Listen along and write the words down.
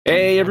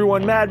Hey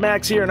everyone, Mad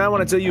Max here, and I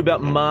want to tell you about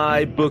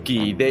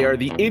MyBookie. They are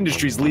the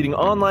industry's leading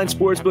online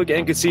sportsbook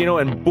and casino,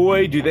 and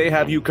boy, do they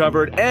have you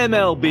covered.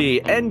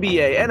 MLB,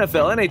 NBA,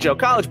 NFL, NHL,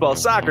 college ball,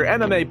 soccer,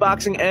 MMA,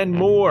 boxing, and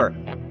more.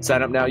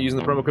 Sign up now using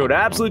the promo code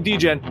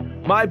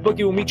AbsoluteDGen.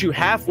 MyBookie will meet you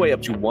halfway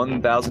up to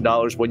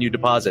 $1,000 when you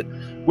deposit.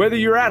 Whether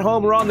you're at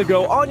home or on the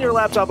go, on your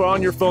laptop or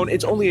on your phone,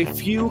 it's only a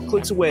few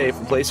clicks away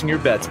from placing your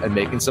bets and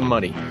making some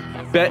money.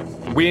 Bet,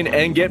 win,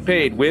 and get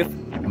paid with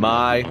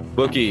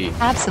MyBookie.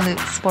 Absolute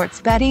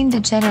sports betting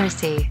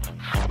degeneracy.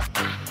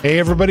 Hey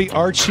everybody,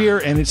 Arch here,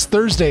 and it's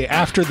Thursday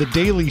after the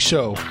Daily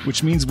Show,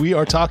 which means we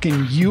are talking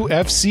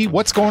UFC.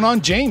 What's going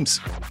on, James?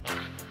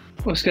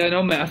 What's going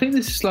on, mate? I think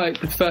this is like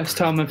the first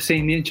time I've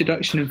seen the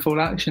introduction in full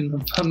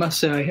action. I must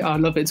say, I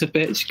love it to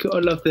bits. I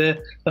love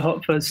the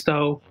Hot Fuzz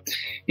style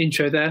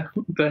intro there.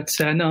 But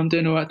no, I'm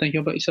doing all right. Thank you.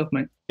 How about yourself,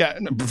 mate? Yeah,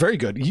 very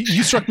good.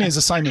 You struck me as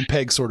a Simon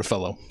Pegg sort of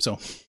fellow, so...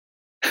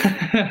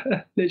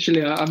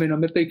 Literally, I mean,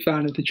 I'm a big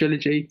fan of the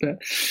trilogy, but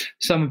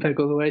Simon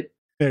Pegg all the way.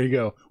 There you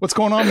go. What's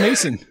going on,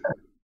 Mason?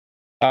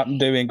 I'm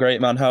doing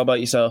great, man. How about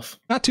yourself?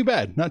 Not too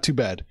bad. Not too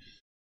bad.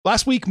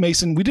 Last week,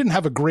 Mason, we didn't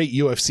have a great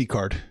UFC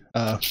card.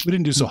 We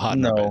didn't do so hot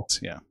in our bets.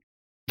 Yeah.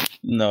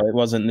 No, it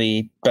wasn't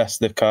the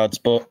best of cards,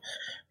 but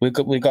we've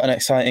got an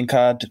exciting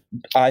card,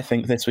 I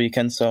think, this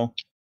weekend, so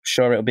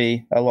sure it'll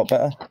be a lot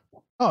better.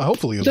 Oh,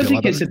 hopefully I it'll don't be a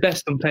lot think it's better. the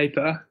best on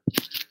paper.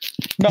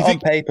 Not on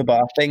paper, but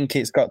I think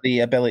it's got the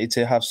ability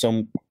to have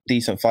some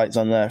decent fights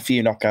on there, a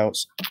few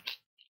knockouts.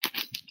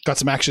 Got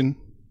some action.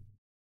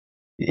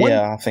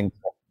 Yeah, I think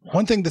so.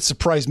 One thing that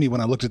surprised me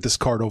when I looked at this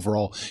card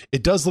overall,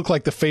 it does look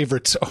like the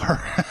favorites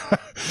are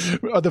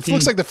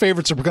looks like the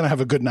favorites are going to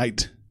have a good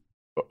night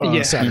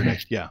on Saturday.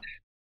 Yeah.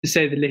 To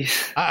say the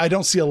least. I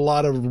don't see a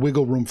lot of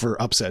wiggle room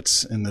for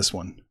upsets in this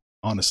one,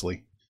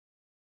 honestly.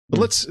 But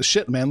let's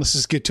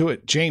just get to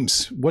it.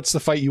 James, what's the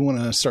fight you want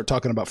to start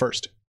talking about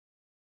first?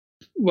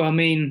 Well, I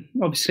mean,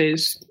 obviously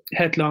it's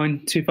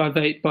headline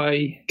 258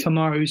 by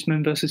Kamaru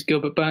Usman versus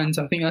Gilbert Burns.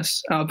 I think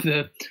that's out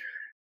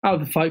of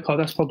the fight card,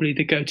 that's probably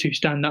the go-to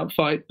standout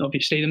fight.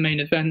 Obviously, the main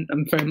event.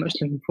 I'm very much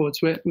looking forward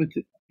to it. With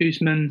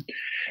Usman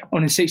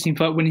on his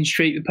 16-fight winning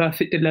streak, the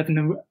perfect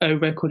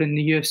 11-0 record in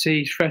the UFC.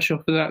 He's fresh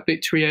off of that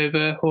victory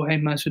over Jorge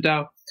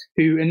Masvidal,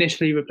 who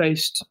initially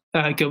replaced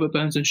Gilbert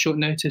Burns on short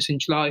notice in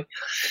July.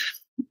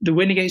 The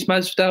win against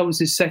Masvidal was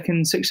his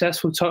second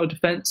successful title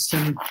defense,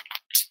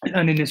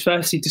 and in his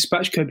first, he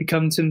dispatched Kobe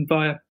Covington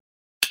via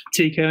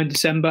TKO in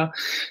December.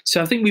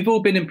 So I think we've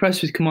all been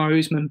impressed with Kamaru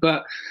Usman,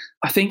 but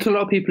I think a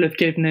lot of people have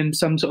given him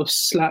some sort of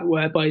slack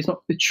whereby he's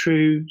not the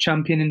true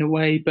champion in a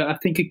way. But I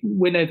think a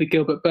win over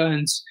Gilbert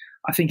Burns,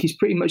 I think he's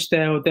pretty much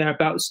there or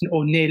thereabouts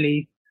or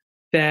nearly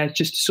there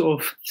just to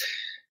sort of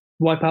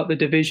wipe out the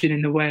division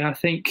in a way. I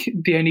think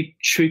the only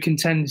true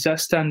contenders that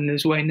stand in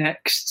his way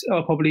next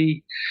are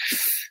probably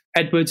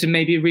Edwards and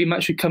maybe a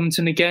rematch with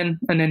Covington again.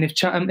 And then if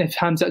Khamzat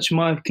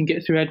Chimaev can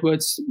get through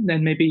Edwards,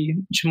 then maybe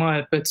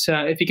Chimaev. But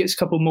if he gets a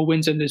couple more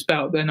wins under his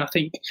belt, then I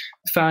think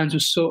fans will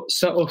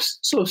sort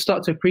of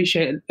start to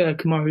appreciate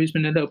Kamaru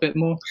Usman a little bit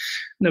more.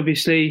 And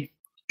obviously,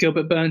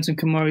 Gilbert Burns and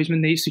Kamaru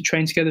Usman, they used to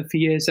train together for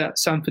years at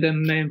Sanford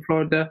MMA in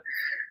Florida.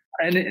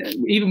 And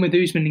even with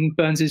Usman in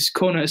Burns'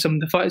 corner at some of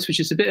the fights, which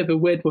is a bit of a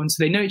weird one,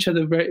 so they know each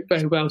other very,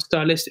 very well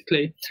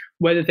stylistically,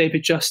 whether they've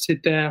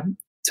adjusted their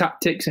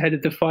tactics ahead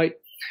of the fight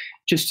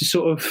just to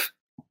sort of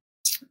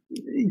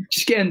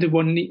just get under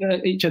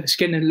each other's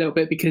skin a little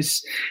bit,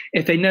 because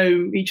if they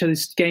know each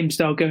other's game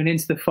style going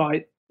into the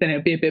fight, then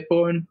it'll be a bit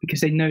boring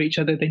because they know each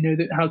other, they know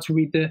how to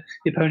read the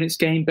opponent's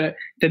game, but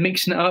they're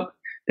mixing it up,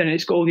 then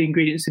it's got all the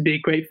ingredients to be a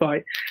great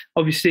fight.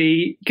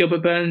 Obviously,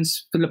 Gilbert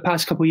Burns, for the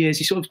past couple of years,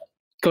 he's sort of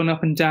gone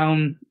up and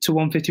down to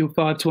 155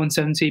 to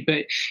 170,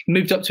 but he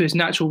moved up to his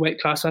natural weight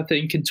class, I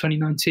think, in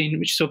 2019,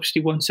 which is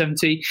obviously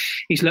 170.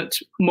 He's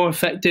looked more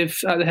effective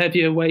at the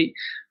heavier weight,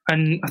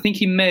 and I think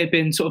he may have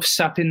been sort of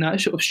sapping that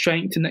sort of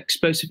strength and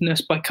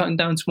explosiveness by cutting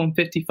down to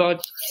 155.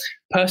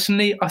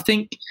 Personally, I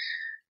think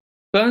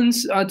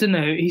Burns, I don't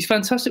know, he's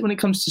fantastic when it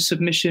comes to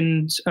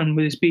submissions and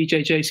with his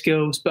BJJ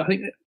skills, but I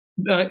think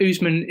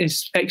Usman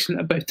is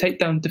excellent at both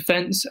takedown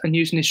defense and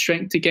using his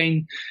strength to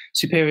gain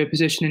superior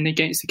positioning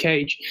against the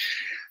cage.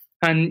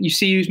 And you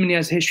see Usman, he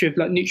has a history of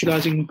like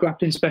neutralizing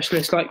grappling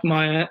specialists like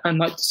Maia and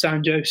like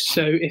Sanjos.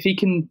 So if he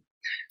can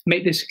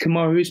make this a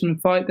Kamaru Usman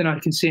fight, then I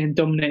can see him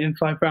dominating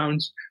 5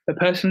 rounds. But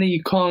personally,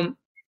 you can't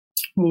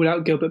rule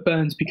out Gilbert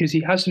Burns because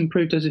he has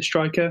improved as a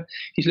striker.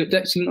 He's looked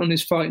excellent on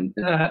his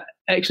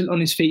excellent on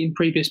his feet in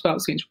previous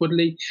bouts against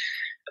Woodley,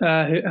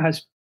 who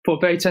has fought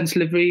very tense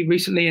delivery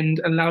recently and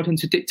allowed him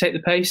to dictate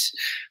the pace.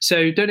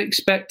 So don't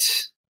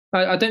expect.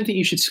 I don't think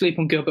you should sleep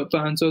on Gilbert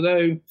Burns,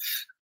 although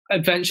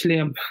eventually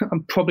I'm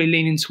probably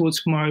leaning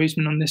towards Kamaru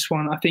Usman on this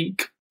one. I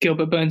think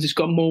Gilbert Burns has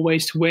got more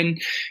ways to win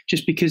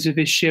just because of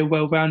his sheer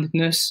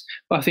well-roundedness.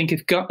 But I think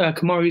if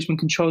Kamaru Usman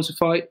controls the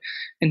fight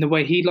in the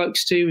way he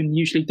likes to and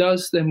usually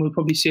does, then we'll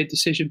probably see a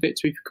decision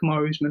victory for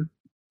Kamaru Usman.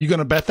 You going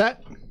to bet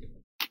that?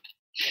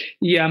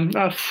 Yeah,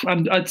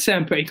 I'd say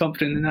I'm pretty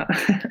confident in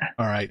that.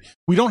 All right.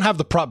 We don't have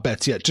the prop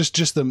bets yet,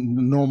 just the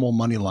normal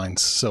money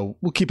lines. So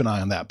we'll keep an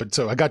eye on that. But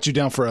so I got you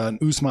down for an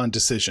Usman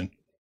decision.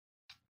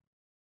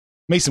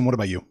 Mason, what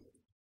about you?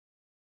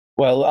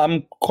 Well,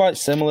 I'm quite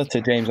similar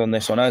to James on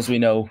this one. As we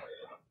know,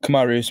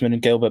 Kamaru Usman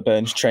and Gilbert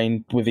Burns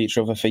trained with each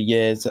other for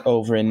years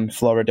over in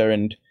Florida,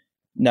 and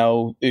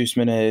now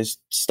Usman has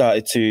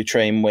started to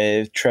train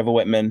with Trevor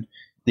Whitman,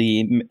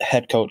 the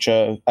head coach,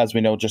 as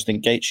we know,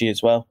 Justin Gaethje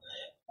as well.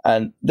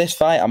 And this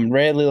fight, I'm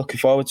really looking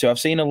forward to. I've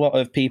seen a lot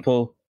of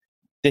people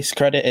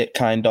discredit it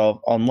kind of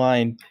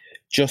online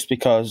just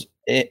because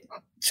it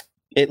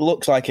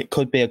looks like it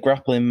could be a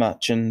grappling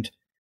match. And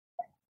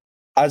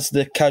as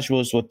the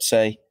casuals would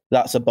say,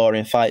 that's a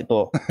boring fight.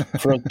 But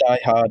for us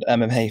diehard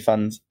MMA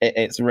fans,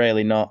 it's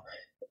really not.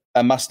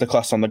 A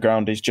masterclass on the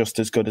ground is just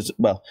as good as,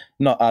 well,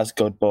 not as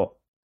good, but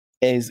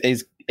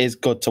is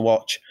good to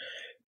watch.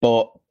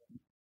 But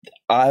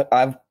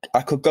I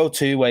could go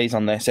two ways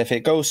on this. If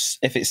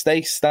it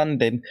stays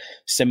standing,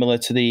 similar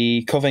to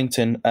the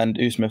Covington and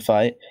Usman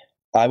fight,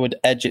 I would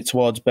edge it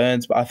towards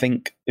Burns. But I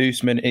think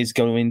Usman is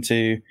going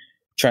to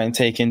try and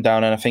take him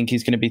down, and I think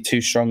he's going to be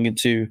too strong and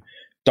too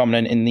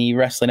dominant in the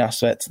wrestling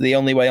aspect. The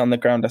only way on the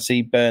ground I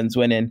see Burns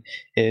winning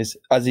is,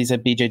 as he's a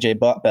BJJ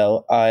black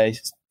belt,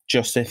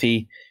 if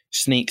he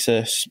sneaks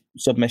a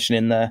submission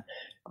in there.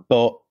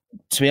 But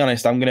to be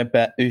honest, I'm going to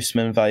bet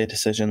Usman via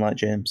decision, like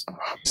James.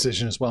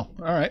 Decision as well.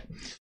 All right.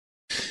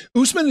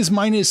 Usman is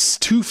minus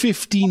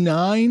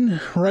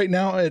 259 right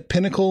now at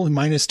Pinnacle,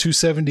 minus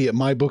 270 at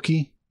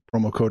MyBookie.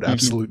 Promo code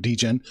Absolute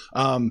DGen.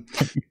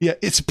 Yeah,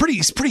 it's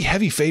pretty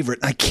heavy favorite.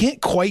 I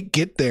can't quite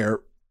get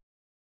there.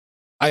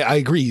 I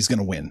agree he's going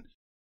to win.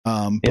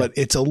 But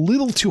it's a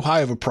little too high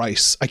of a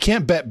price. I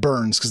can't bet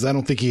Burns because I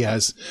don't think he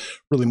has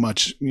really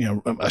much,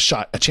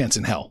 a chance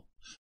in hell.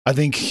 I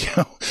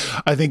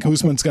think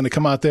Usman's going to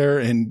come out there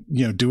and,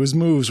 do his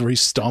moves where he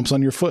stomps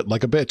on your foot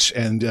like a bitch,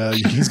 and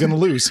he's going to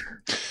lose.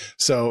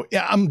 So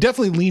yeah, I'm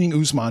definitely leaning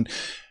Usman.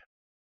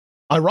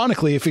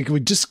 Ironically, if it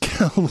would just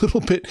get a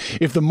little bit,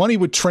 if the money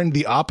would trend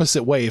the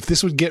opposite way, if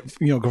this would get,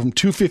 go from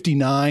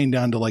 259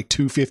 down to like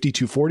 250,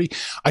 240,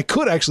 I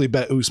could actually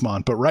bet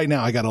Usman, but right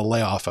now I got to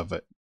lay off of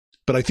it.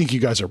 But I think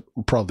you guys are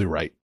probably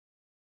right.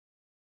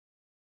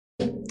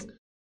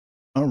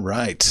 All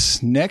right.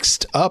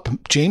 Next up,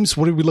 James,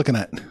 what are we looking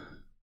at?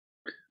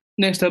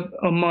 Next up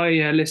on my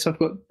list, I've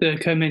got the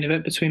co-main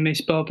event between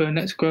Macy Barber and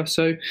Alexa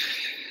Grasso.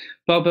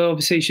 Barber,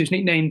 obviously, she was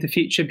nicknamed the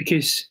Future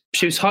because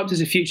she was hyped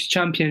as a future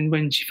champion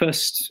when she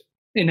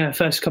in her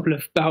first couple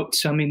of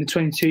bouts. I mean, the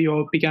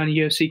 22-year-old began a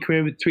UFC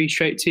career with 3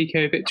 straight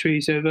TKO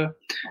victories over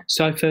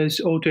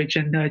Cyphers, Aldridge,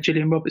 and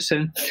Gillian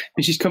Robertson.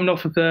 And she's coming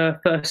off of her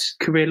first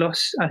career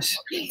loss. As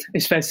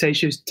it's fair to say,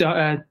 she was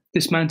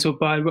dismantled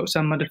by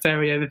Roxanne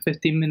Modafferi over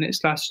 15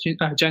 minutes last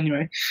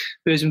January.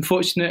 But it was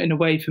unfortunate in a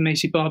way for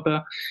Macy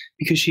Barber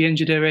because she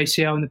injured her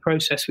ACL in the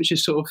process, which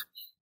has sort of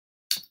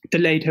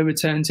delayed her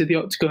return to the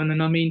octagon.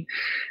 And I mean,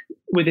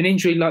 with an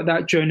injury like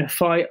that during a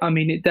fight, I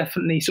mean, it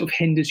definitely sort of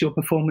hinders your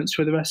performance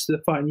for the rest of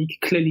the fight. And you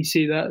can clearly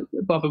see that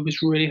Barber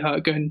was really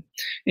hurt going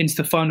into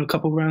the final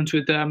couple of rounds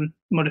with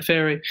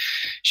Modafferi.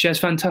 She has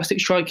fantastic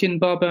striking,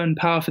 Barber, and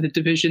power for the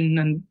division.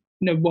 And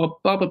while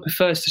Barber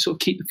prefers to sort of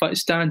keep the fight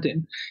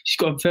standing, she's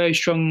got a very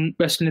strong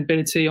wrestling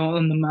ability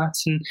on the mat,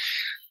 and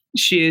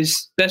she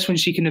is best when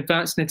she can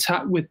advance and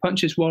attack with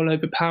punches while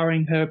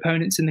overpowering her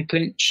opponents in the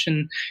clinch.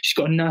 And she's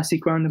got a nasty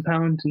ground and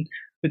pound. And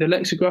with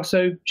Alexa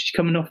Grasso, she's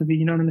coming off of a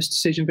unanimous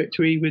decision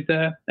victory with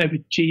over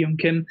Ji Young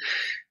Kim.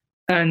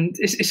 And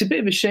it's a bit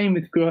of a shame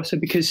with Grasso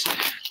because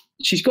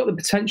she's got the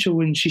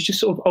potential, and she's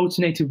just sort of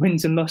alternated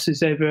wins and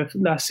losses over her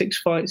last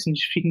 6 fights. And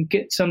if she can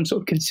get some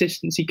sort of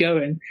consistency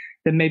going,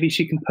 then maybe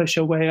she can push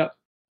her way up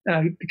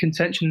the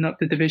contention, up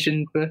the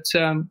division. But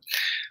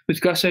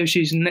with Grasso,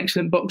 she's an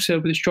excellent boxer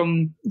with a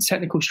strong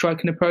technical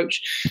striking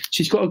approach.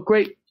 She's got a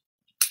great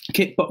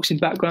kickboxing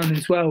background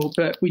as well,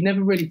 but we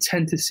never really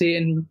tend to see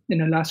it in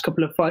her last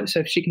couple of fights. So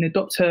if she can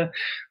adopt her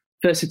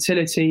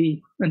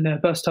versatility and her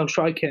versatile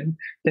striking,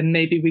 then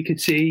maybe we could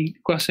see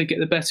Grasso get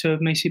the better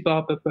of Macy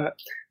Barber. But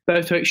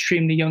both are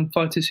extremely young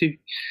fighters who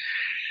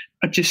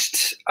are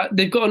just,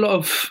 they've got a lot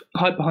of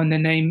hype behind their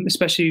name,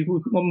 especially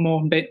with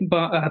more on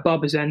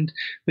Barber's end.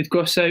 With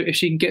Grasso, if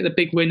she can get the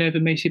big win over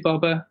Macy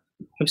Barber,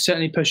 will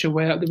certainly push her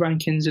way up the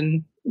rankings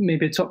and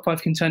maybe a top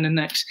 5 contender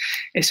next.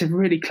 It's a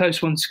really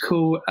close one to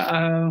call.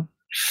 I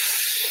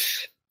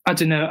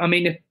don't know. I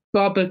mean, if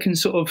Barber can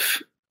sort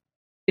of,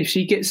 if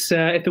she gets,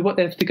 if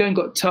the going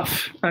got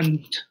tough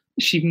and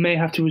she may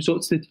have to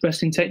resort to the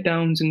wrestling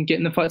takedowns and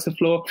getting the fight to the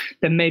floor,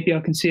 then maybe I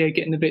can see her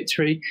getting the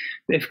victory.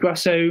 But if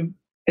Grasso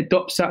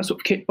adopts that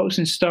sort of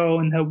kickboxing style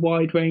and her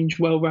wide range,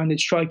 well-rounded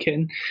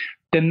striking,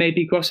 then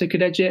maybe Grasso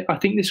could edge it. I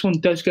think this one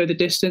does go the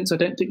distance. I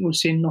don't think we'll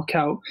see a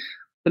knockout.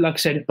 But like I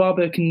said, if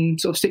Barber can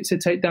sort of stick to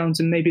the takedowns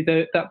and maybe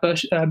that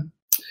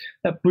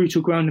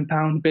brutal ground and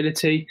pound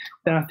ability,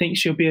 then I think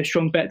she'll be a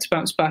strong bet to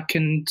bounce back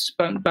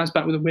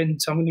with a win.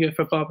 So I'm going to go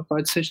for a Barber by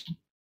decision.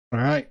 All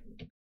right.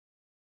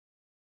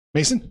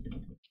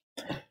 Mason?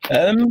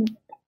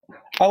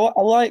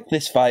 I like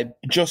this fight,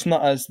 just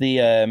not as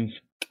the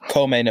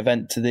co-main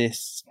event to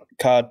this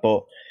card,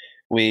 but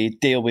we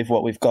deal with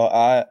what we've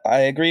got. I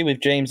agree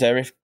with James there.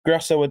 If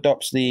Grasso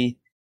adopts the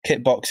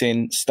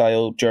kickboxing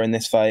style during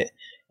this fight,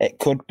 it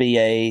could be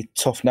a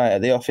tough night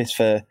at the office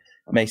for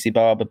Macy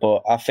Barber.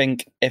 But I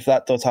think if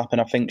that does happen,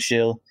 I think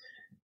she'll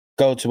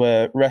go to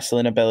her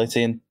wrestling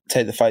ability and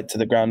take the fight to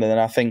the ground, and then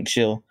I think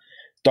she'll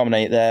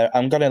dominate there.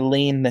 I'm going to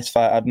lean this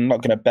fight. I'm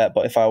not going to bet,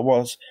 but if I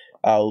was,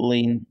 I'll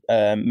lean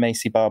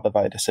Macy Barber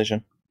by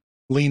decision.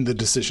 Lean the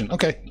decision.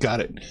 Okay, got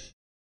it.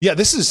 Yeah,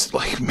 this is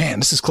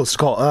this is close to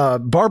call.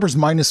 Barber's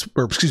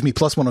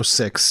plus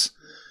 106.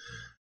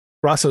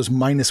 Grasso's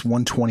minus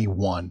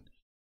 121.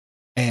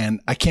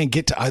 And I can't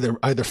get to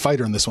either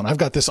fighter in this one. I've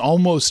got this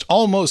almost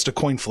a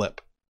coin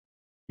flip.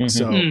 Mm-hmm.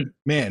 So,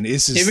 man,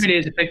 it really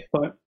is a big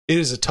fight. It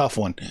is a tough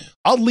one.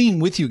 I'll lean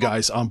with you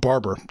guys on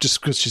Barber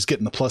just because she's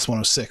getting the plus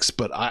 106,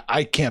 but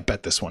I can't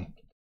bet this one.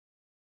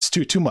 It's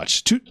too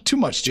much. Too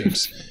much,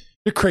 James.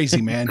 You're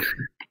crazy, man.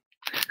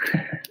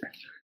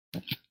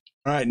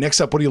 All right,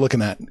 next up, what are you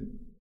looking at?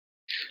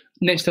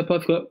 Next up,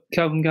 I've got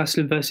Calvin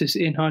Gastelum versus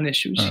Ian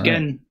Heinisch, which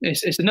again,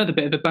 it's another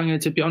bit of a banger,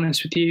 to be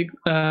honest with you.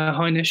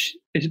 Heinisch's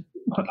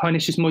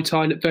Muay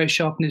Thai looked very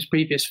sharp in his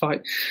previous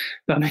fight.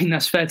 But I mean,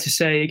 that's fair to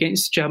say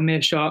against Jab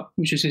Meerschaert,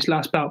 which was his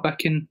last bout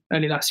back in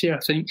early last year, I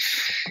think.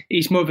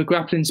 He's more of a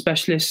grappling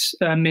specialist,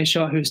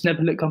 Meerschaert, who's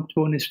never looked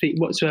comfortable on his feet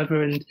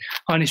whatsoever, and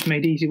Heinisch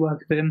made easy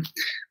work of him.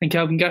 And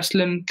Calvin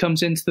Gastelum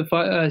comes into the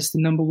fight as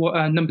the number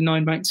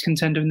 9 ranked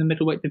contender in the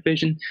middleweight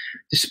division,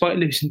 despite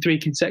losing 3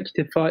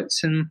 consecutive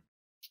fights. And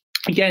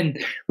again,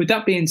 with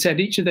that being said,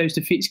 each of those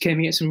defeats came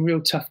against some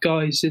real tough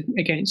guys,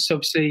 against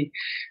obviously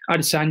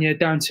Adesanya,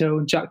 Darren Till,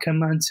 and Jack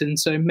Manson.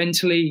 So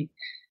mentally,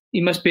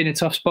 he must be in a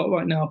tough spot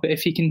right now. But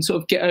if he can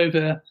sort of get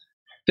over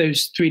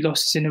those 3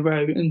 losses in a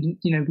row, and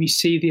we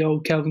see the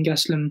old Calvin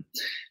Gastelum,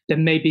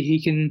 then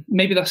maybe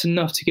that's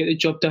enough to get the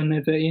job done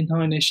over Ian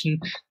Heinisch,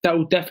 and that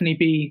will definitely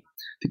be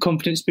the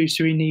confidence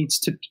booster he needs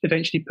to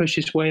eventually push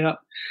his way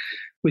up.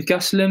 With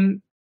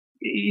Gastelum,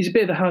 he's a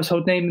bit of a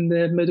household name in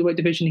the middleweight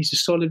division. He's a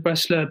solid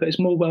wrestler, but is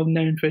more well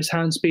known for his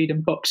hand speed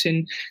and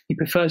boxing. He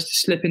prefers to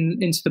slip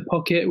into the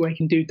pocket where he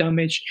can do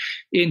damage.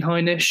 Ian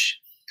Heinisch,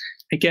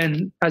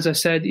 again, as I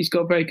said, he's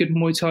got very good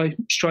Muay Thai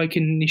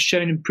striking, and he's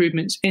shown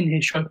improvements in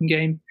his striking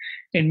game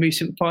in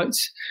recent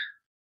fights.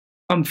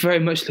 I'm very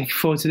much looking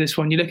forward to this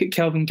one. You look at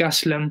Calvin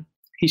Gastelum,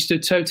 he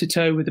stood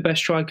toe-to-toe with the best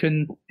striker,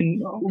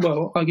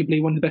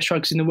 arguably one of the best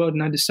strikers in the world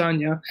in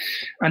Adesanya,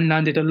 and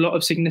landed a lot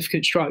of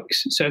significant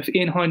strikes. So if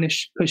Ian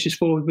Heinisch pushes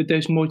forward with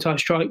those Muay Thai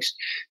strikes,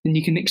 then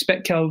you can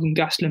expect Calvin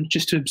Gastelum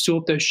just to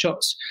absorb those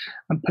shots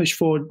and push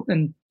forward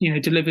and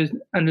deliver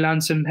and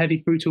land some heavy,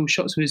 brutal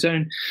shots of his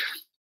own.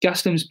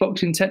 Gastelum's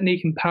boxing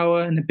technique and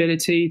power and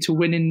ability to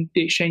win in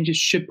the exchanges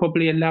should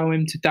probably allow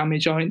him to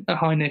damage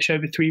Heinisch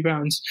over 3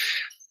 rounds.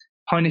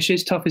 Heinisch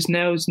is tough as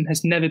nails and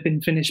has never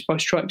been finished by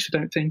strikes, I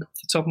don't think, off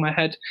the top of my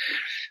head.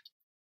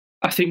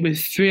 I think with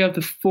 3 out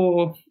of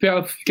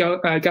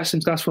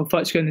Gastelum's last 4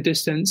 fights going the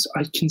distance,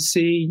 I can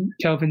see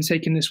Calvin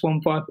taking this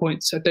one via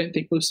points. I don't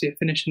think we'll see a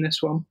finish in this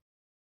one.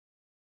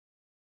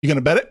 You going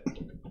to bet it?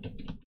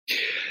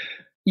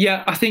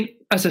 Yeah, I think,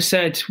 as I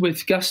said,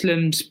 with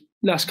Gastelum's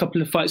last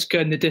couple of fights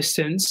going the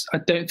distance, I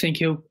don't think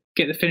he'll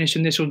get the finish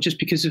in this one just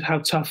because of how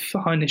tough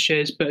Heinisch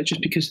is, but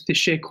just because of the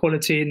sheer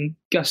quality in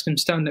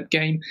Gastelum's stand-up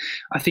game.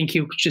 I think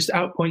he'll just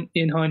outpoint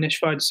Ian Heinisch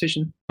via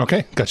decision.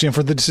 Okay, got you in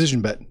for the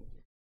decision bet.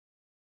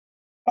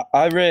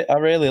 I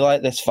really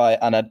like this fight,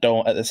 and I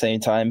don't at the same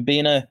time.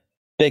 Being a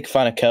big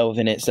fan of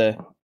Kelvin, to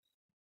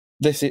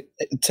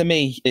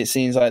me, it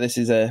seems like this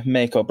is a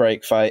make or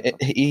break fight.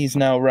 He's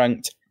now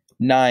ranked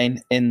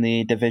 9 in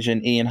the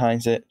division. Ian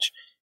Heinisch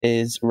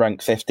is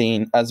ranked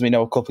 15. As we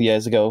know, a couple of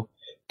years ago,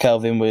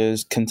 Kelvin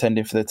was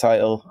contending for the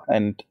title,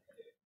 and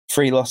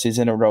 3 losses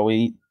in a row.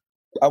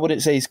 I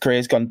wouldn't say his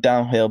career's gone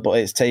downhill, but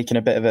it's taken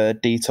a bit of a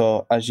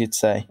detour, as you'd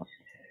say.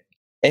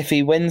 If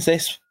he wins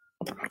this,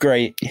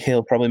 great.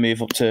 He'll probably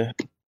move up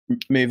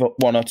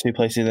 1 or 2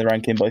 places in the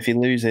ranking. But if he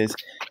loses,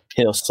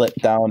 he'll slip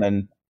down,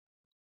 and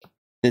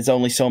there's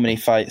only so many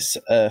fights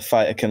a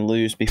fighter can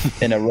lose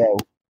in a row.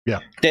 Yeah.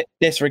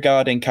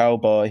 Disregarding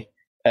Cowboy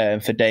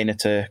for Dana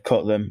to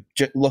cut them.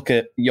 Look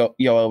at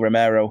Yoel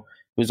Romero.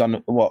 Was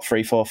on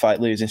 3-4 fight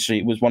losing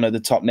streak, was one of the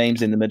top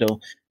names in the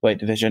middleweight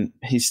division.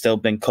 He's still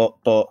been cut,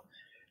 but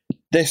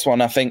this one,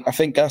 I think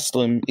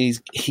Gastelum,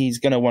 he's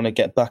going to want to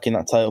get back in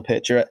that title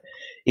picture.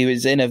 He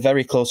was in a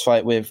very close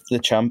fight with the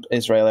champ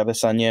Israel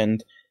Adesanya,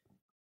 and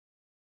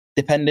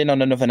depending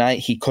on another night,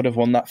 he could have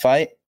won that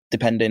fight,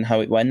 depending how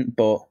it went.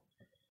 But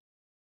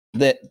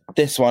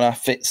this one, I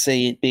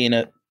see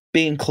it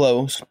being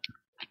close,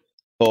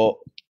 but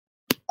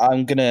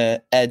I'm going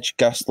to edge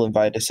Gastelum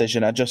by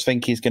decision. I just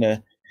think he's going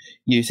to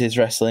use his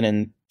wrestling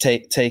and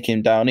take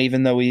him down.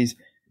 Even though he's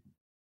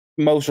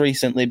most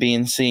recently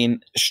being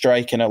seen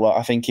striking a lot,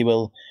 I think he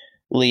will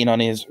lean on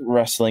his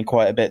wrestling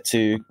quite a bit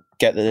to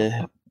get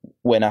the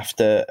win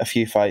after a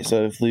few fights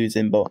of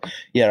losing. But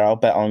yeah, I'll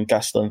bet on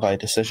Gastelum via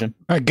decision.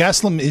 All right,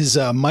 Gastelum is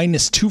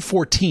minus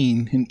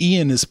 214 and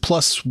Ian is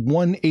plus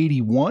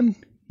 181.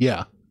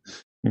 Yeah.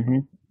 Mm-hmm.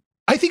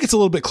 I think it's a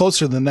little bit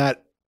closer than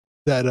that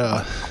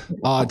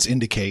odds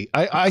indicate.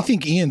 I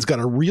think Ian's got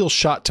a real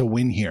shot to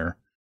win here.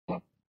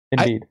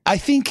 Indeed. I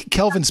think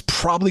Kelvin's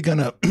probably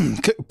gonna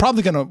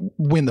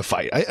win the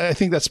fight. I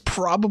think that's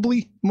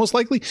probably most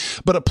likely.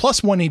 But at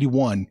plus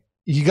 181,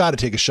 you got to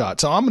take a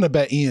shot. So I'm gonna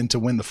bet Ian to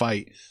win the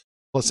fight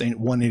plus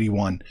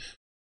 181.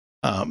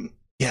 I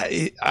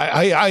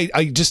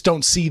just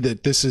don't see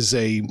that this is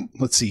a.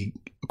 Let's see.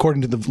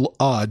 According to the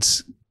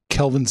odds,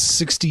 Kelvin's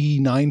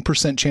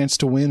 69% chance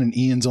to win, and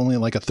Ian's only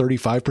like a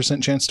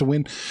 35% chance to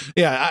win.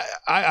 Yeah,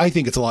 I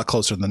think it's a lot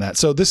closer than that.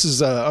 So this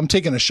is I'm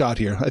taking a shot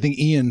here. I think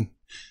Ian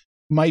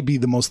might be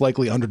the most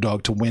likely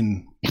underdog to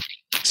win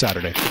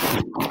Saturday.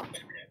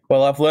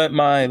 Well, I've learnt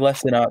my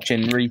lesson, Arch,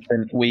 in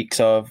recent weeks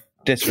of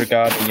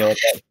disregarding your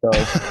bet, so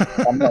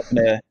I'm not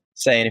going to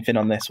say anything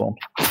on this one.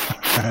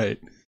 All right.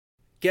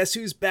 Guess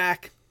who's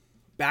back?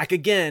 Back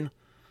again.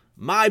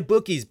 My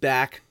bookie's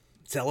back.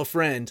 Tell a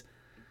friend.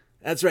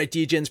 That's right,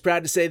 DJ's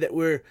proud to say that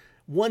we're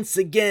once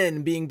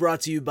again being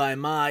brought to you by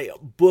my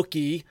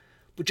bookie.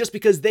 But just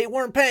because they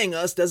weren't paying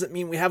us doesn't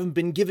mean we haven't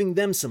been giving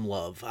them some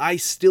love. I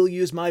still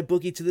use my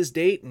bookie to this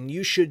date, and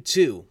you should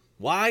too.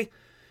 Why?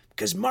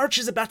 Because March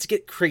is about to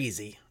get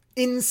crazy.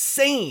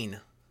 Insane.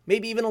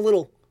 Maybe even a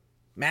little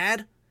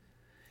mad.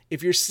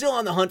 If you're still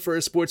on the hunt for a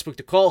sportsbook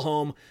to call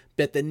home,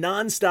 bet the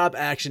non-stop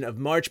action of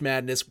March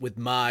Madness with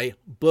my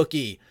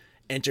bookie.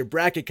 Enter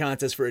bracket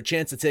contests for a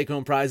chance to take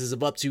home prizes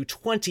of up to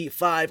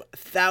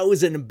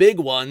 25,000 big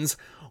ones,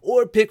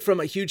 or pick from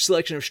a huge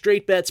selection of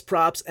straight bets,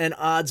 props, and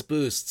odds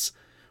boosts.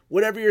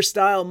 Whatever your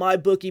style,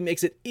 MyBookie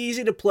makes it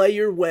easy to play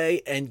your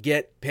way and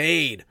get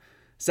paid.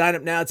 Sign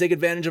up now, take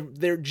advantage of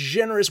their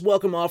generous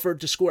welcome offer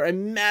to score a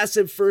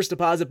massive first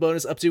deposit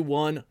bonus up to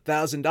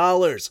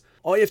 $1,000.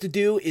 All you have to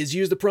do is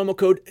use the promo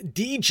code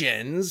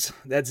DEGENS,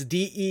 that's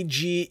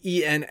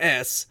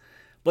DEGENS,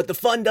 but the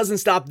fun doesn't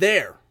stop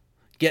there.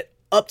 Get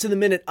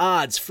up-to-the-minute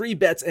odds, free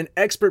bets, and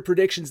expert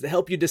predictions to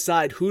help you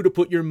decide who to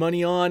put your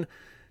money on.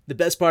 The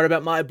best part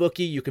about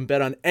MyBookie, you can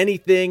bet on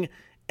anything,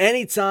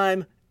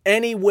 anytime,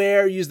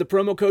 anywhere. Use the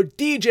promo code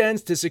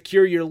DEGENS to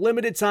secure your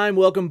limited time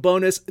welcome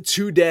bonus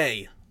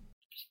today.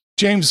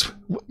 James,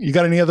 you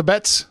got any other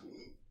bets?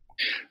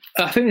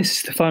 I think this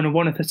is the final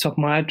one at the top of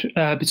my head.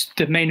 It's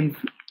the main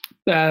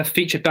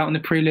featured bout in the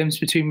prelims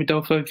between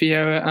Rodolfo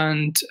Vieira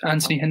and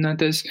Anthony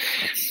Hernandez.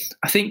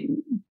 I think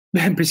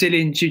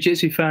Brazilian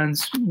Jiu-Jitsu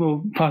fans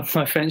will, pardon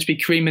my French, be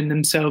creaming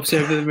themselves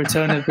over the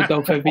return of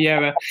Rodolfo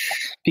Vieira,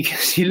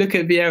 because you look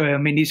at Vieira, I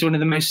mean, he's one of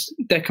the most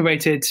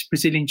decorated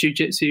Brazilian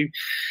Jiu-Jitsu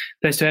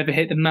players to ever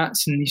hit the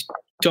mats, and he's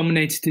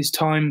dominated his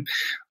time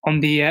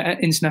on the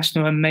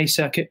international MMA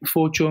circuit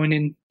before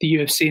joining the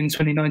UFC in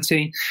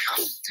 2019.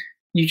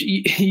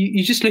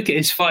 You just look at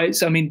his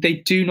fights. I mean, they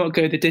do not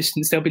go the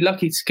distance. They'll be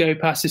lucky to go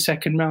past the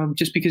second round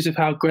just because of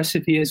how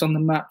aggressive he is on the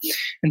mat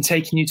and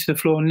taking you to the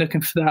floor and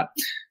looking for that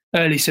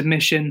early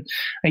submission.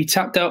 He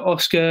tapped out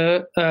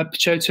Oscar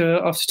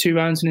Pichota after 2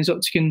 rounds in his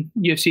Octagon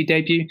UFC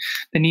debut.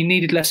 Then he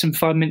needed less than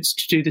 5 minutes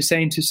to do the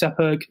same to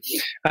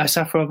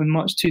Safarov in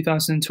March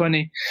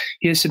 2020.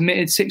 He has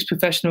submitted 6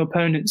 professional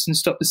opponents and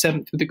stopped the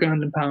 7th with the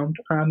ground and pound.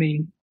 I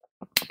mean,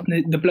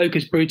 the bloke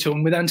is brutal.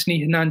 And with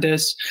Anthony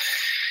Hernandez,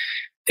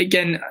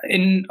 again,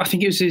 I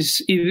think it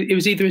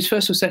was either his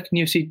first or second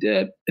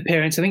UFC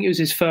appearance. I think it was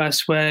his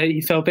first, where he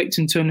fell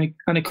victim to an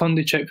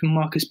anaconda choke from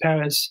Marcus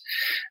Perez.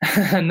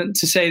 And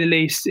to say the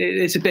least,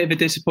 it's a bit of a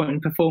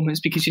disappointing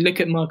performance, because you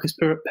look at Marcus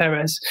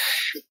Perez,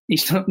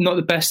 he's not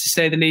the best, to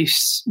say the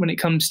least, when it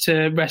comes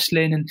to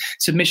wrestling, and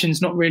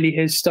submission's not really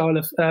his style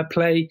of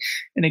play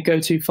in a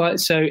go-to fight.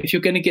 So if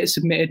you're going to get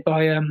submitted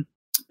by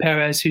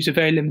Perez, who's a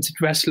very limited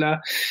wrestler,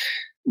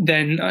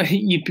 then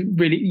you'd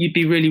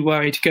be really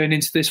worried going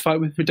into this fight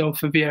with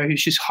Rodolfo Vieira,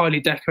 who's just highly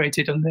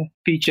decorated on the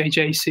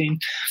BJJ scene.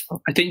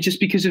 I think just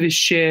because of his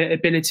sheer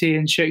ability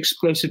and sheer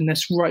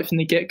explosiveness right from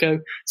the get-go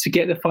to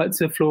get the fight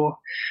to the floor,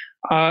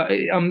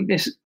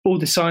 it's all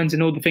the signs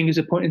and all the fingers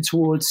are pointing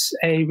towards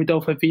a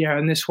Rodolfo Vieira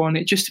in this one.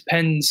 It just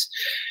depends.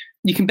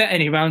 You can bet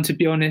any round, to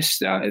be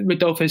honest.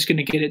 Rodolfo's going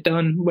to get it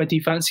done. Whether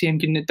you fancy him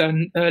getting it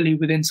done early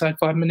with inside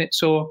 5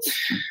 minutes, or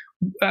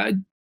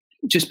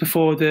just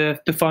before the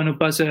final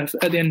buzzer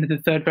at the end of the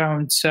third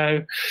round.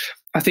 So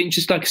I think,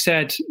 just like I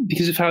said,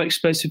 because of how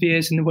explosive he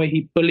is and the way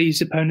he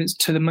bullies opponents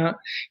to the mat,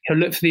 he'll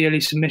look for the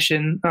early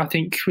submission. I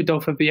think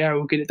Rodolfo Vieira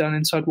will get it done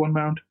inside 1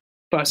 round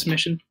by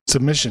submission.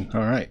 Submission, all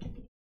right.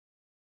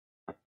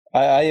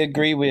 I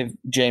agree with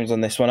James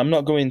on this one. I'm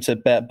not going to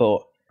bet,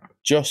 but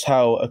just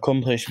how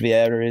accomplished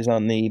Vieira is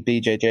on the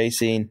BJJ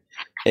scene,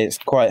 it's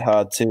quite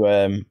hard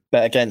to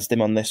bet against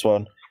him on this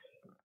one.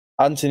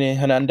 Anthony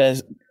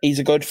Hernandez, he's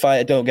a good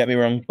fighter, don't get me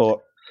wrong,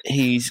 but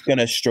he's going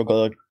to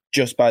struggle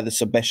just by the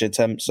submission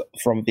attempts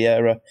from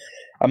Vieira.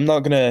 I'm not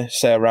going to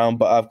say around,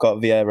 but I've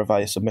got Vieira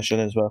via submission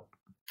as well.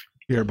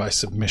 Vieira by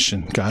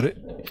submission. Got it.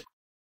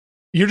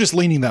 You're just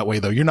leaning that way,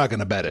 though. You're not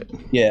going to bet it.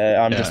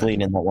 Yeah, I'm just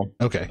leaning that one.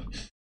 Okay.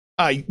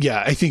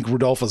 I think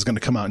Rodolfo's going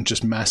to come out and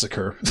just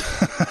massacre.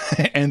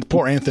 And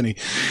poor Anthony.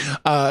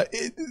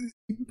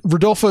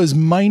 Rodolfo is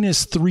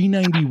minus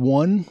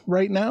 391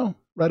 right now.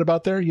 Right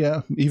about there.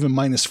 Yeah. Even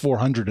minus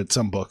 400 at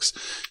some books.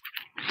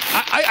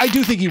 I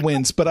do think he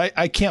wins, but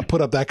I can't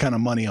put up that kind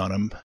of money on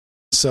him.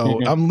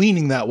 So I'm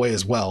leaning that way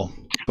as well.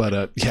 But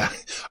I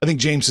think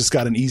James just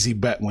got an easy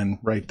bet win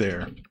right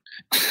there.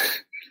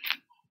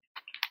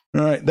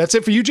 All right. That's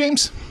it for you,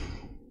 James?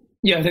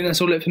 Yeah, I think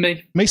that's all it for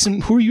me.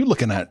 Mason, who are you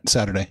looking at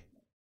Saturday?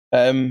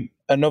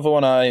 Another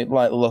one I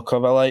like the look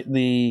of. I like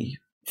the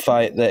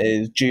fight that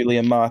is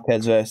Julian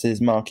Marquez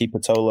versus Marky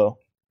Patolo.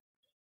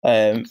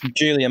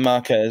 Julian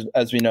Marquez,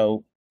 as we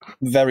know,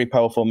 very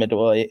powerful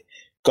middleweight,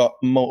 got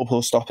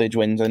multiple stoppage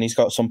wins, and he's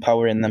got some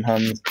power in them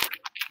hands.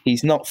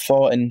 He's not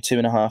fought in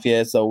 2.5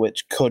 years, though,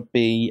 which could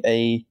be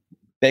a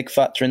big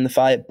factor in the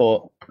fight,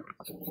 but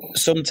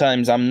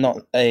sometimes I'm not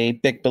a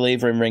big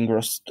believer in ring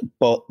rust,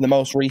 but the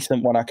most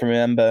recent one I can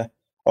remember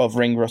of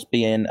ring rust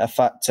being a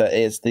factor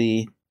is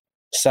the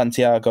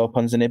Santiago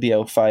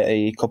Ponzinibbio fight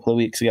a couple of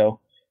weeks ago.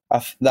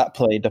 That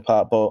played a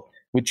part, but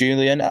with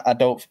Julian,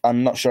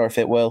 I'm not sure if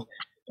it will.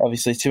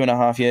 Obviously,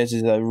 2.5 years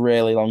is a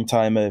really long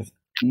time of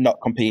not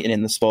competing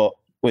in the sport,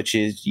 which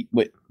is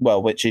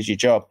your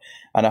job.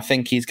 And I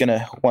think he's going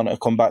to want to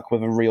come back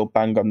with a real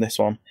bang on this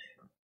one.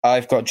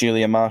 I've got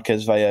Julian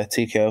Marquez via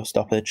TKO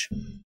stoppage.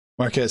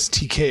 Marquez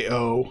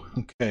TKO.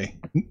 Okay.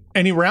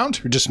 Any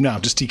round or just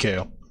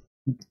TKO?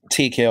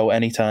 TKO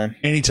anytime.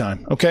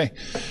 Anytime. Okay.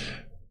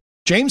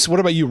 James, what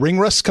about you? Ring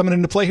rust coming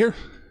into play here?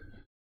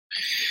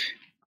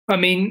 I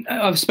mean,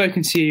 I've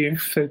spoken to you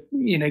for,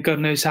 God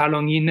knows how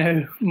long.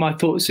 My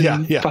thoughts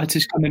on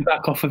fighters coming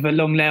back off of a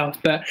long layoff.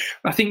 But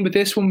I think with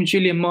this one, with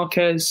Julian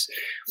Marquez,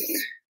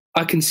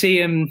 I can see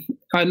him.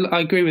 I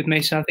agree with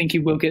Mason. I think he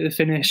will get the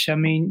finish. I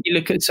mean, you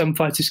look at some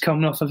fighters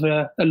coming off of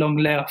a long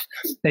layoff.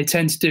 They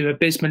tend to do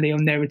abysmally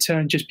on their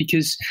return just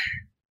because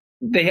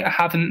they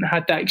haven't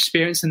had that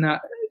experience and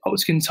that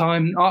octagon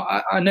time.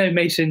 I know,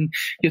 Mason,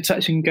 you're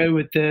touch and go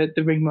with the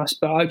ring rust,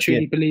 but I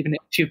truly believe in it.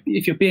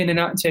 If you're being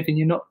inactive and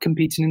you're not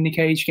competing in the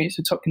cage against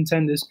the top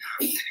contenders,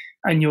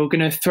 and you're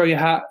going to throw your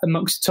hat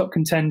amongst the top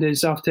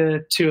contenders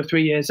after 2 or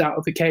 3 years out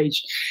of the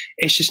cage,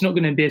 it's just not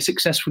going to be a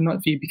successful night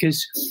for you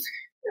because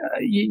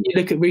you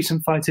look at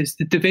recent fighters,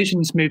 the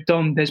division's moved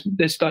on.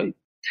 There's like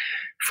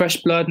fresh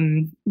blood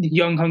and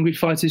young, hungry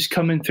fighters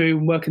coming through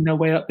and working their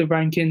way up the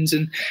rankings.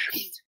 And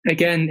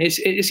again,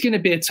 it's going to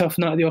be a tough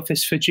night at the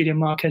office for Julian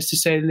Marquez, to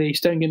say the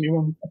least. Don't get me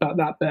wrong about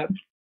that, but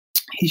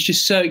he's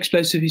just so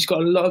explosive. He's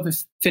got a lot of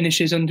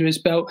finishes under his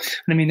belt.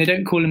 And I mean, they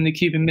don't call him the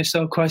Cuban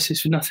Missile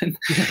Crisis for nothing.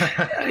 He's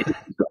got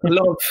a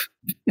lot of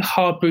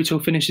hard, brutal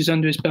finishes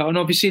under his belt. And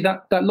obviously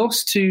that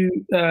loss to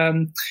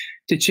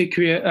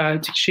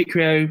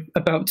Chikrio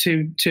about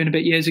two and a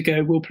bit years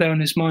ago will play on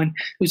his mind.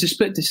 It was a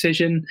split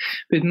decision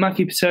with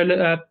Maki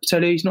Patolo.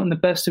 He's not in the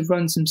best of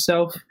runs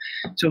himself.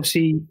 So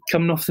obviously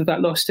coming off of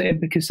that loss to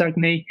Impa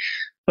Casagni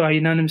by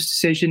unanimous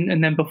decision,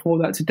 and then before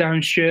that to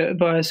Darren Stewart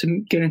via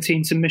some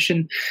guillotine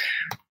submission.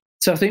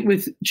 So I think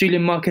with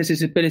Julian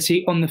Marquez's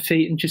ability on the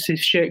feet and just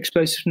his sheer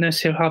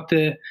explosiveness, he'll have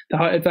the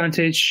height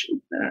advantage,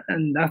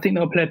 and I think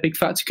that'll play a big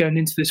factor going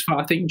into this fight.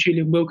 I think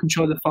Julian will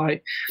control the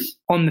fight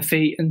on the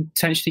feet and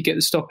potentially get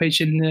the stoppage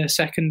in the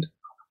second.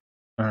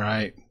 All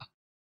right.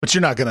 But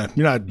you're not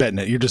betting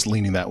it. You're just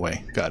leaning that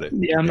way. Got it.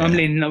 Yeah, I'm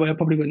leaning that way. I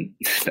probably wouldn't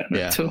bet that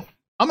at all.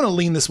 I'm going to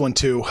lean this one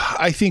too.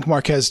 I think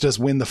Marquez does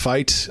win the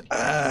fight.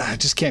 I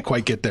just can't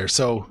quite get there.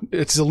 So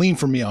it's a lean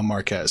for me on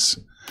Marquez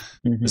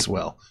as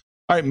well.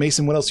 All right,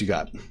 Mason, what else you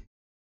got?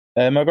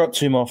 I've got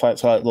 2 more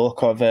fights I like the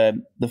look of.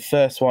 The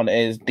first one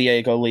is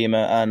Diego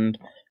Lima and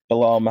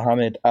Bilal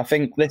Muhammad. I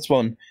think this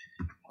one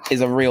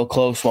is a real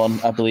close one,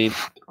 I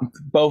believe.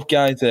 Both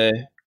guys are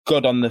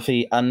good on the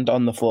feet and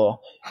on the floor.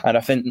 And I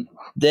think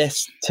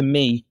this, to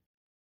me,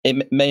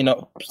 it may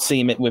not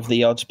seem it with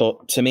the odds,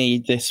 but to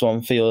me, this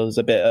one feels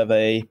a bit of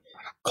a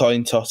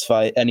coin toss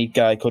fight. Any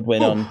guy could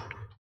win on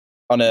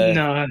a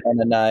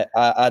night.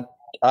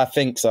 I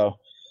think so.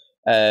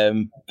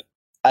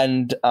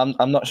 And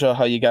I'm not sure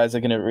how you guys are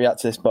going to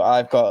react to this, but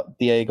I've got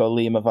Diego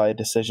Lima via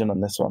decision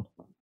on this one.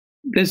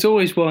 There's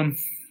always one.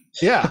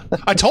 Yeah,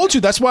 I told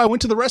you. That's why I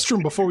went to the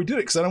restroom before we did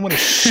it, because I don't want to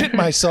shit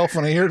myself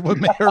when I heard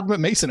what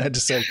Mason had to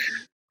say.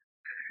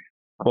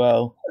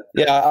 Well,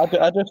 yeah,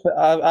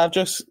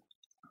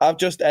 I've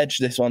just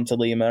edged this one to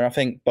Lima. I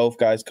think both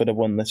guys could have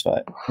won this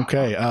fight.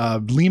 Okay,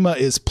 Lima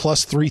is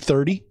plus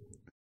 330.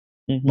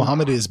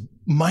 Muhammad is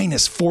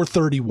minus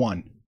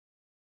 431.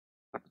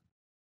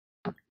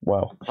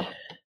 Wow.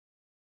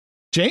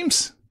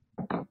 James,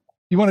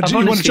 you want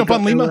to jump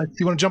on Lima? Do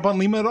you want to jump on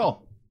Lima at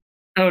all?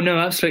 Oh no,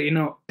 absolutely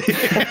not.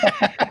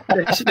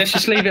 let's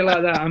just leave it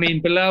like that. I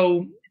mean,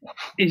 Bilal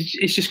is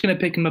just going to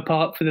pick him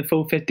apart for the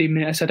full 15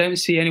 minutes. I don't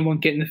see anyone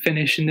getting the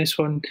finish in this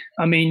one.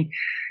 I mean,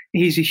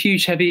 he's a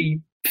huge,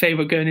 heavy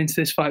favourite going into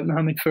this fight,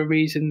 Muhammad, for a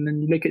reason.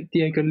 And you look at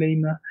Diego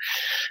Lima.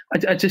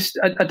 I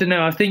don't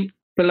know. I think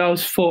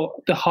Bilal's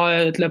fought the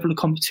higher level of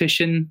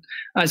competition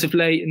as of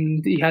late,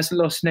 and he hasn't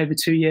lost in over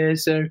 2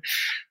 years. So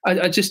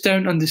I just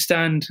don't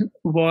understand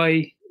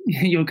why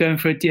you're going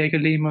for a Diego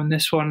Lima on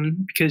this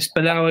one, because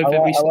Bilal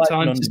over recent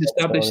times has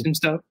established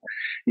himself.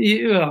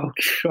 Oh,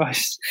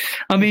 Christ.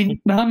 I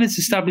mean, Muhammad's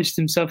established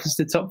himself as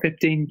the top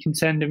 15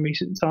 contender in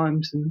recent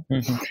times, and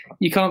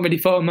you can't really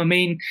fault him. I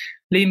mean,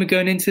 Lima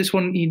going into this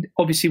one, he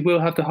obviously will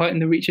have the height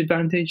and the reach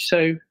advantage,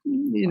 so,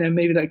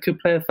 maybe that could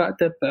play a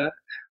factor, but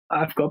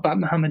I've got back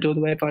Muhammad all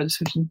the way by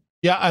decision.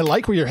 Yeah, I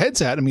like where your head's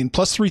at. I mean,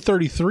 plus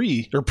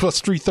 333 or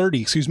plus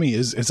 330, excuse me,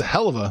 is a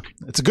hell of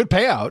it's a good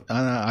payout.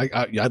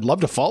 I'd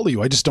love to follow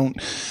you. I don't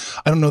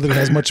know that it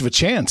has much of a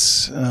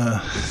chance.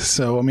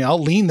 So, I mean,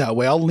 I'll lean that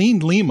way. I'll lean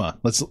Lima.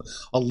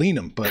 I'll lean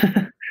him, but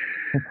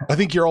I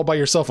think you're all by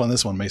yourself on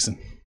this one, Mason.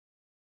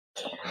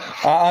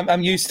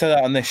 I'm used to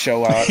that on this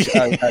show.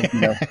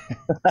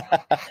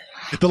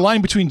 The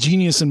line between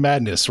genius and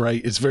madness,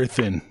 right? It's very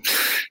thin.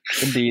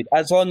 Indeed.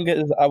 As long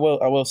as I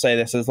will say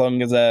this, as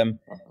long as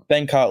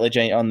Ben Cartledge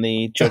ain't on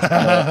the judge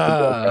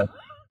panel.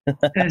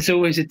 There's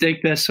always a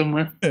dig there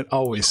somewhere.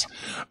 Always.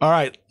 All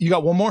right, you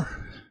got one more?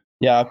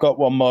 Yeah, I've got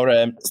one more.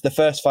 It's the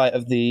first fight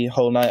of the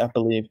whole night, I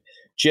believe.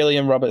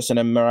 Jillian Robertson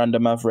and Miranda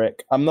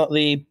Maverick. I'm not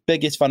the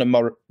biggest fan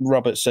of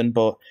Robertson,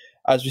 but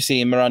as we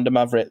see, Miranda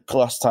Maverick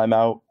last time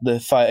out, the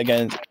fight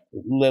against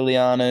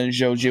Liliana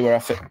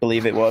Jojua, I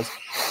believe it was,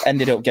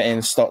 ended up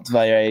getting stopped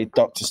via a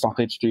doctor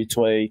stoppage due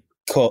to a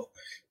cut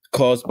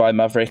caused by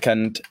Maverick,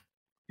 and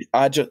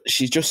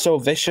she's just so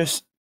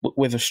vicious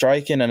with her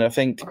striking, and I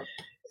think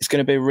it's going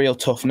to be a real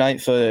tough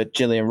night for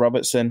Jillian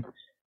Robertson.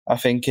 I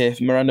think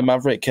if Miranda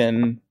Maverick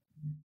can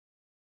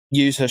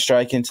use her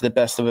striking to the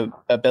best of her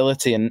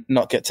ability and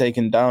not get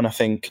taken down, I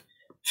think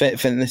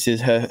this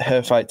is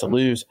her fight to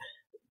lose.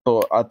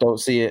 But I don't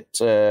see it.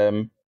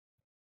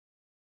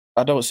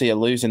 I don't see her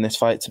losing this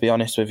fight, to be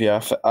honest with you.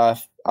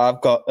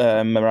 I've got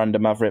Miranda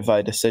Maverick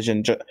via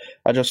decision.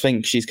 I just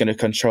think she's going to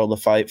control the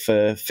fight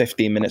for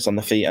 15 minutes on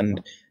the feet and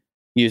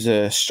use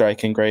her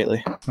striking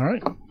greatly. All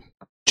right,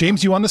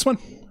 James, you on this one?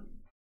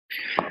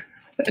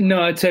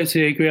 No, I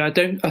totally agree. I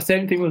don't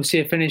think we'll see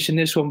a finish in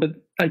this one. But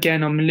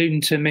again, I'm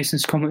alluding to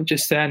Mason's comment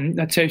just then.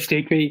 I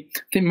totally agree.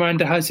 I think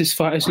Miranda has this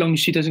fight as long as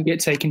she doesn't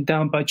get taken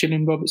down by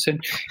Jillian Robertson.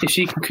 If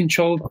she can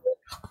control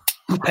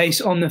the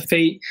pace on the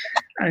feet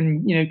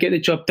and get the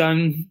job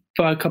done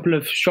by a couple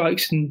of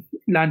strikes and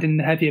landing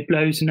the heavier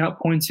blows and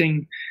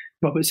outpointing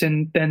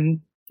Robertson,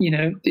 then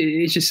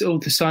it's just all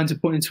the signs are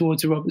pointing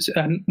towards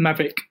a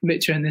Maverick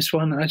victory in this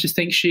one. I just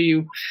think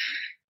she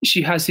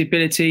has the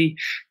ability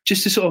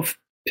just to sort of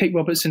pick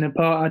Robertson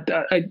apart.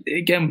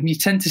 Again, you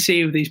tend to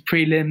see with these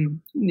prelim,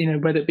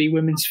 whether it be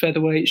women's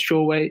featherweight,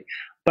 strawweight,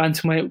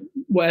 bantamweight,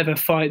 whatever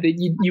fight, that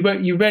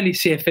you rarely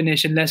see a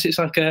finish unless it's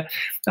like a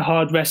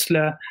hard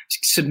wrestler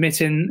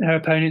submitting her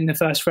opponent in the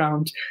first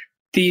round.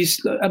 These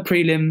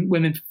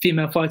prelim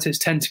female fighters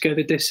tend to go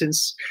the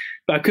distance.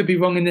 But I could be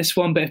wrong in this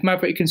one, but if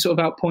Maverick can sort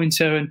of outpoint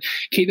her and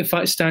keep the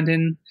fight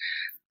standing,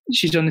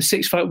 she's on a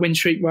 6-fight win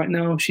streak right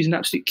now. She's an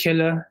absolute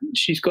killer.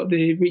 She's got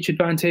the reach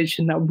advantage,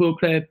 and that will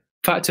play a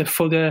factor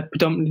for the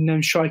predominantly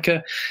known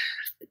striker.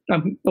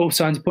 All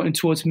signs are pointing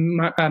towards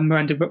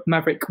Miranda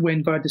Maverick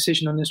win by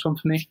decision on this one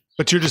for me.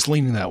 But you're just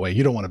leaning that way.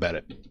 You don't want to bet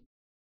it.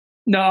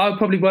 No, I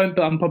probably won't,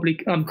 but I'm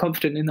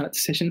confident in that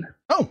decision.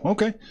 Oh,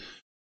 okay.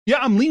 Yeah,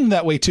 I'm leaning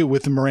that way too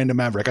with the Miranda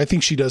Maverick. I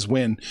think she does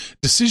win.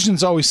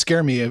 Decisions always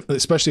scare me,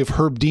 especially if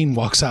Herb Dean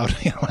walks out,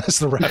 as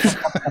the ref.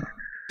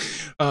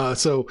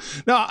 So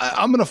no,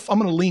 I'm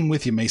gonna lean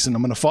with you, Mason.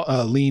 I'm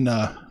gonna lean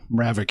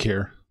Maverick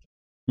here.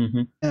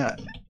 Mm-hmm. Yeah,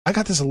 I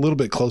got this a little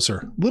bit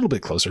closer.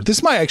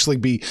 This might actually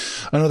be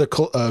another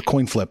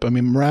coin flip. I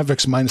mean,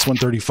 Maverick's minus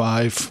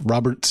 135.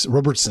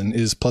 Robertson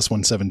is plus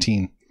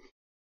 117.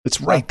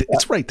 It's right.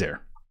 It's right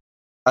there.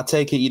 I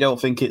take it you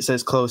don't think it's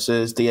as close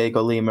as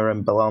Diego Lima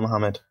and Bilal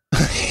Muhammad?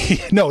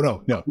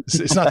 No.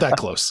 It's not that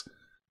close.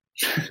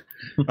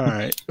 All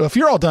right. Well, if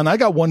you're all done, I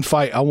got one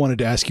fight I wanted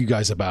to ask you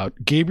guys about.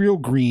 Gabriel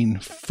Green,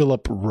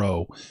 Philip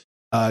Rowe.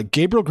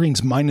 Gabriel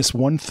Green's minus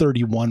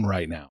 131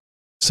 right now.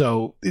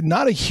 So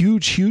not a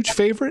huge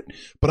favorite,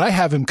 but I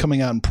have him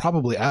coming out and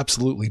probably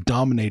absolutely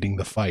dominating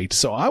the fight.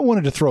 So I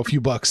wanted to throw a few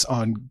bucks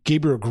on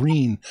Gabriel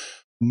Green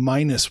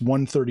minus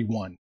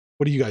 131.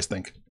 What do you guys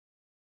think?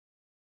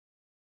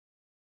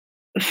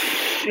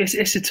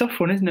 It's a tough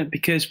one, isn't it?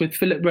 Because with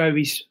Philip Rowe,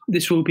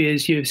 this will be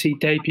his UFC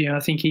debut. I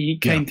think he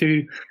came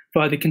through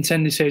by the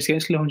Contender Series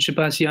against Leon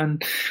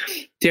Shabazian.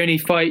 The only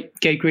fight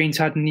Gabe Green's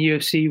had in the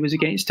UFC was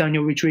against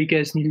Daniel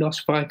Rodriguez, and he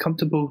lost by a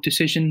comfortable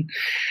decision.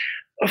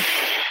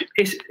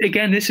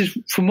 This is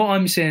from what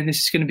I'm seeing,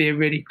 this is going to be a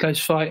really close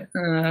fight.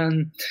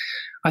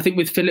 I think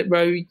with Philip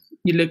Rowe,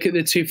 you look at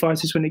the two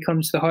fighters when it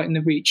comes to the height and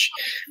the reach.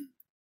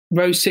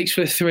 Rowe's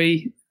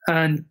 6'3"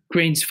 and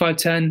Green's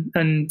 5'10",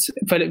 and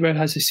Philip Rowe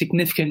has a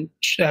significant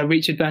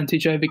reach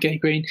advantage over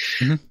Gabe Green.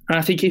 Mm-hmm. And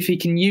I think if he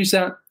can use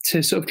that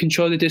to sort of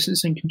control the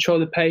distance and control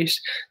the pace,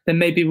 then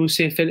maybe we'll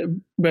see a Philip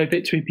Rowe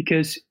victory,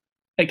 because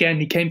again,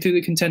 he came through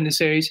the Contender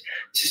Series.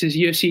 This is his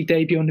UFC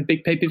debut on the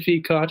big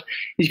pay-per-view card.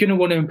 He's going to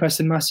want to impress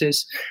the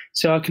masses.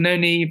 So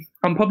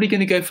I'm probably going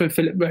to go for a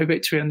Philip Rowe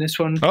victory on this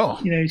one. Oh.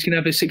 You know, he's going to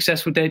have a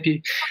successful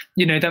debut.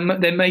 You know,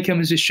 that may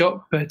come as a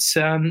shock, but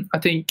I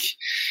think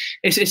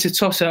it's a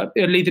toss-up.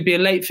 It'll either be a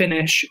late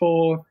finish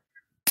or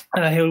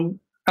he'll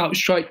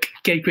outstrike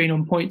Gabe Green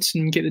on points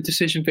and get the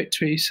decision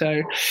victory.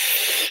 So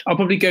I'll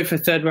probably go for a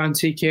third round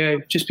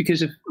TKO just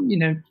because of, you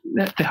know,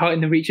 the height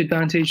and the reach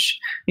advantage.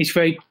 He's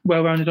very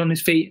well rounded on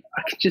his feet.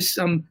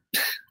 I'm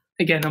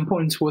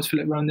pointing towards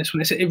Philip Rowe on this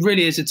one. It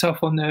really is a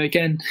tough one though.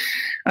 Again,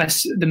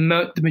 as the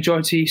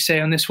majority say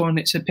on this one,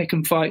 it's a pick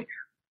and fight.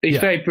 But he's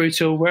very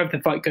brutal wherever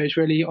the fight goes,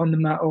 really, on the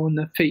mat or on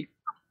the feet.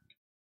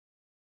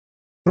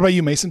 What about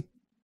you, Mason?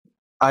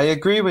 I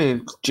agree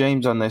with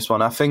James on this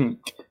one. I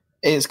think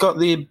it's got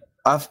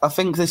I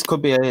think this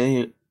could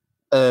be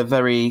a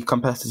very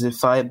competitive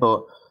fight,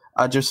 but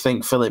I just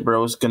think Philip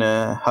Rowe's going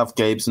to have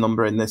Gabe's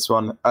number in this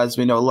one. As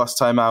we know, last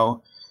time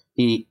out,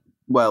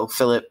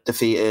 Philip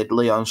defeated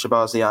Leon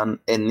Shabazian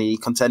in the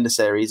Contender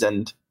Series.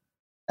 And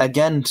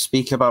again,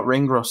 speaking about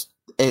ring rust,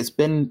 it's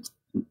been,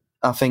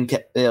 I think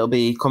it'll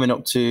be coming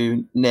up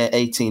to near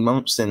 18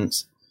 months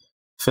since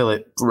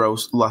Philip Rowe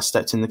last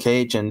stepped in the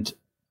cage. And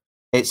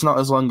it's not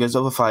as long as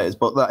other fighters,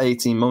 but that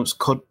 18 months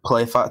could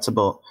play a factor,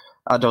 but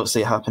I don't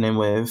see it happening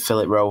with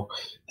Philip Rowe.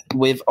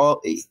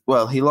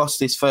 He lost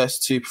his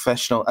first 2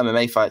 professional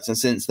MMA fights, and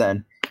since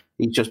then,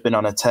 he's just been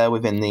on a tear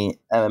within the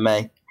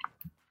MMA.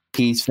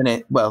 He's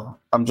finished. Well,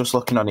 I'm just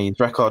looking on his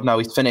record now.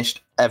 He's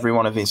finished every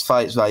one of his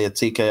fights via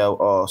TKO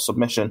or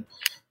submission,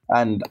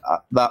 and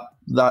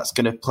that's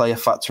going to play a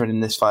factor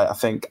in this fight. I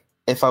think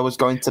if I was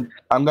going to,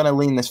 I'm going to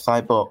lean this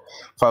fight, but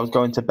if I was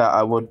going to bet,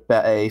 I would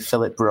bet a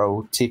Philip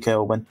Rowe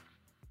TKO win.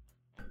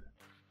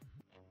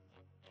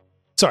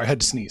 Sorry, I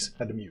had to sneeze.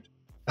 Had to mute.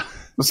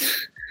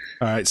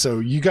 All right, so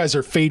you guys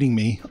are fading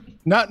me.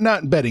 Not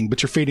betting,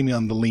 but you're fading me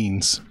on the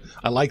leans.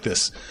 I like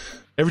this.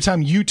 Every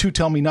time you two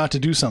tell me not to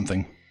do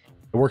something,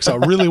 it works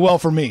out really well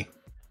for me.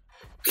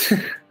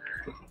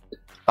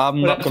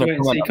 I'm not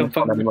going to comment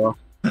on anymore.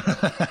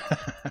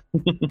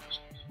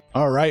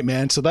 All right,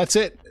 man. So that's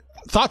it.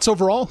 Thoughts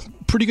overall?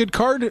 Pretty good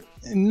card.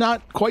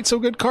 Not quite so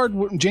good card.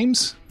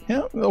 James?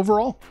 Yeah,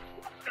 overall?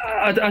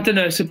 I don't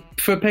know. So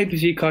for a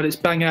pay-per-view card, it's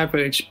bang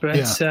average.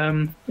 But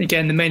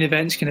again, the main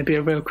event's going to be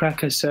a real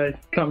cracker, so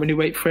can't really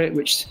wait for it,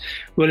 which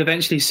will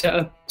eventually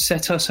set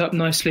us up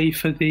nicely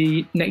for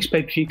the next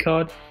pay-per-view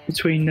card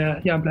between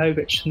Jan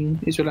Blachowicz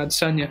and Israel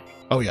Adesanya.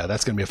 Oh, yeah,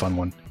 that's going to be a fun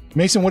one.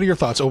 Mason, what are your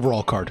thoughts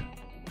overall card?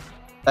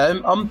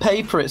 On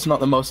paper, it's not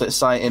the most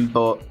exciting,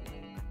 but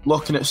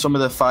looking at some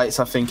of the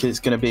fights, I think it's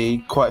going to be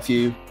quite a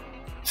few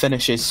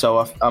finishes,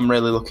 so I'm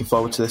really looking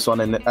forward to this one.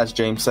 And as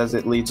James says,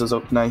 it leads us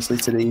up nicely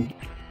to the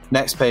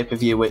next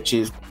pay-per-view, which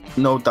is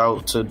no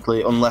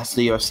doubtedly, unless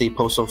the UFC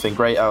pulls something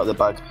great out of the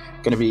bag,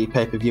 going to be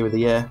pay-per-view of the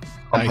year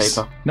on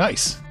paper.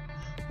 Nice.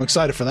 I'm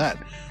excited for that.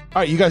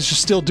 All right, you guys are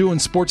still doing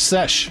Sports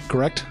Sesh,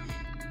 correct?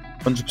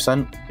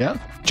 100%. Yeah.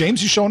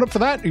 James, you showing up for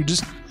that?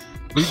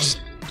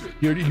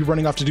 You're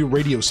running off to do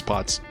radio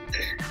spots?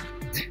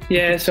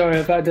 Yeah, sorry,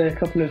 I've had a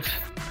couple of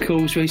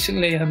calls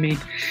recently. I mean,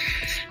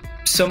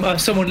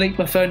 someone linked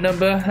my phone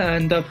number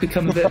and I've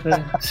become a bit of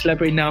a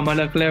celebrity now in my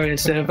local area,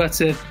 so I've had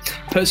to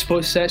put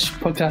Sports Sesh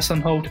podcast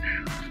on hold.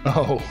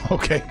 Oh,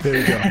 okay. There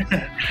you go.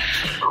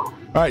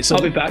 All right, so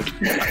I'll be back.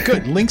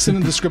 Good. Links in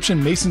the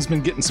description. Mason's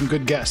been getting some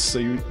good guests, so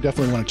you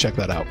definitely want to check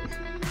that out.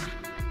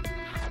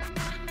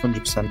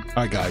 100%. All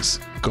right, guys,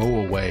 go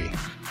away.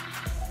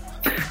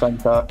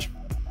 Thanks, Arch.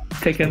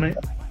 Take care, mate.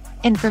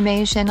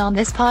 Information on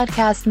this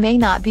podcast may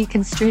not be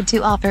construed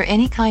to offer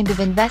any kind of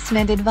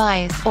investment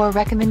advice or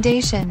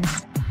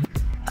recommendations.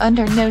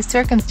 Under no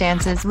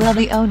circumstances will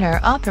the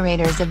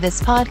owner-operators of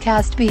this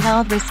podcast be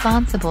held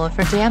responsible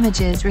for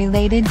damages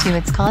related to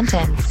its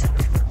contents.